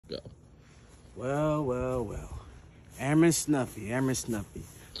Go. Well. Airman Snuffy.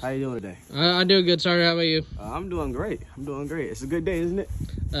 How you doing today? I'm doing good, Sergeant. How about you? I'm doing great. It's a good day, isn't it?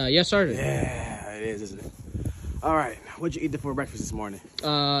 Yes, Sergeant. Yeah, it is, isn't it? All right. What'd you eat for breakfast this morning?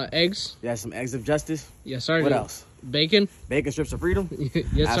 Eggs. You had some eggs of justice? Yes, Sergeant. What else? Bacon. Bacon strips of freedom? Yes,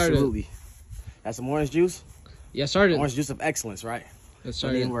 Sergeant. Absolutely. Had some orange juice? Yes, Sergeant. Orange juice of excellence, right? Yes,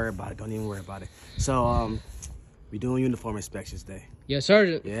 Don't even Sergeant. worry about it. So, we doing uniform inspections day. Yes,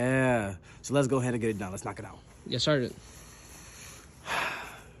 Sergeant. Yeah. So let's go ahead and get it done. Let's knock it out. Yes, Sergeant.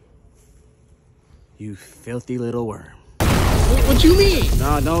 You filthy little worm. What you mean?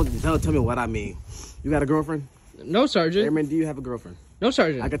 No, don't tell me what I mean. You got a girlfriend? No, Sergeant. Airman, do you have a girlfriend? No,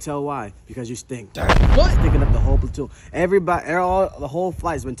 Sergeant. I can tell why. Because you stink. What? Stinking up the whole platoon. The whole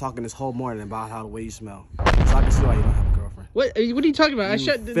flight's been talking this whole morning about how the way you smell. So I can see why you don't have a girlfriend. What are you talking about?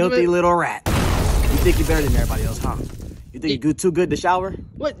 Filthy little rat. You think you're better than everybody else, huh? You think you're too good to shower?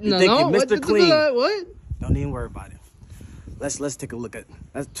 What? You No, think no. you're Mr. Clean? What? Don't even worry about it. Let's take a look at.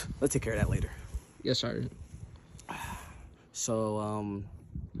 Let's take care of that later. Yes, Sergeant. So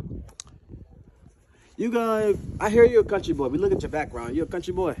I hear you're a country boy. We look at your background. You're a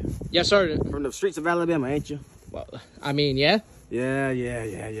country boy Yes, Sergeant. from the streets of Alabama, ain't you? Well, I mean, yeah.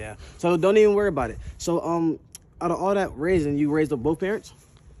 Yeah. So don't even worry about it. So out of all that raising, you raised up both parents?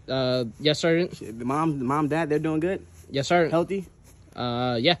 Yes, Sergeant. The mom, dad, they're doing good? Yes, Sergeant. Healthy?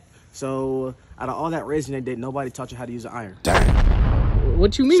 Yeah. So out of all that raising they did, nobody taught you how to use an iron.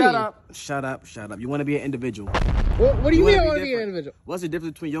 What you mean? Shut up. You want to be an individual. What do you mean I wanna want to be an different. individual? What's the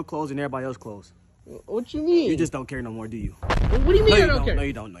difference between your clothes and everybody else's clothes? What you mean? You just don't care no more, do you? What do you mean I don't care? No,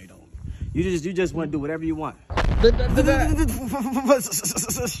 you don't. You just want to do whatever you want.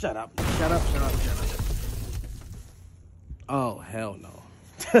 Shut up. Oh, hell no.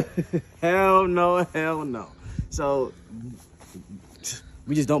 hell no. So,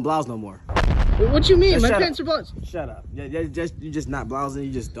 we just don't blouse no more. What you mean? My Shut pants up. are blouse. Shut up. You just not blousing.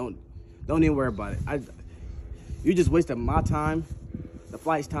 You just don't even worry about it. You just wasted my time, the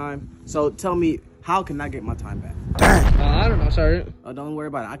flight's time. So tell me, how can I get my time back? I don't know, Sergeant. Don't worry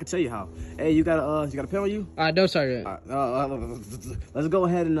about it. I can tell you how. Hey, you got a pen on you? No, Sergeant. Let's go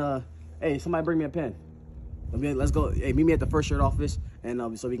ahead and hey, somebody bring me a pen. Let's go. Hey, meet me at the first shirt office,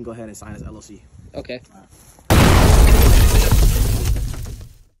 and so we can go ahead and sign this LOC. Okay. All right.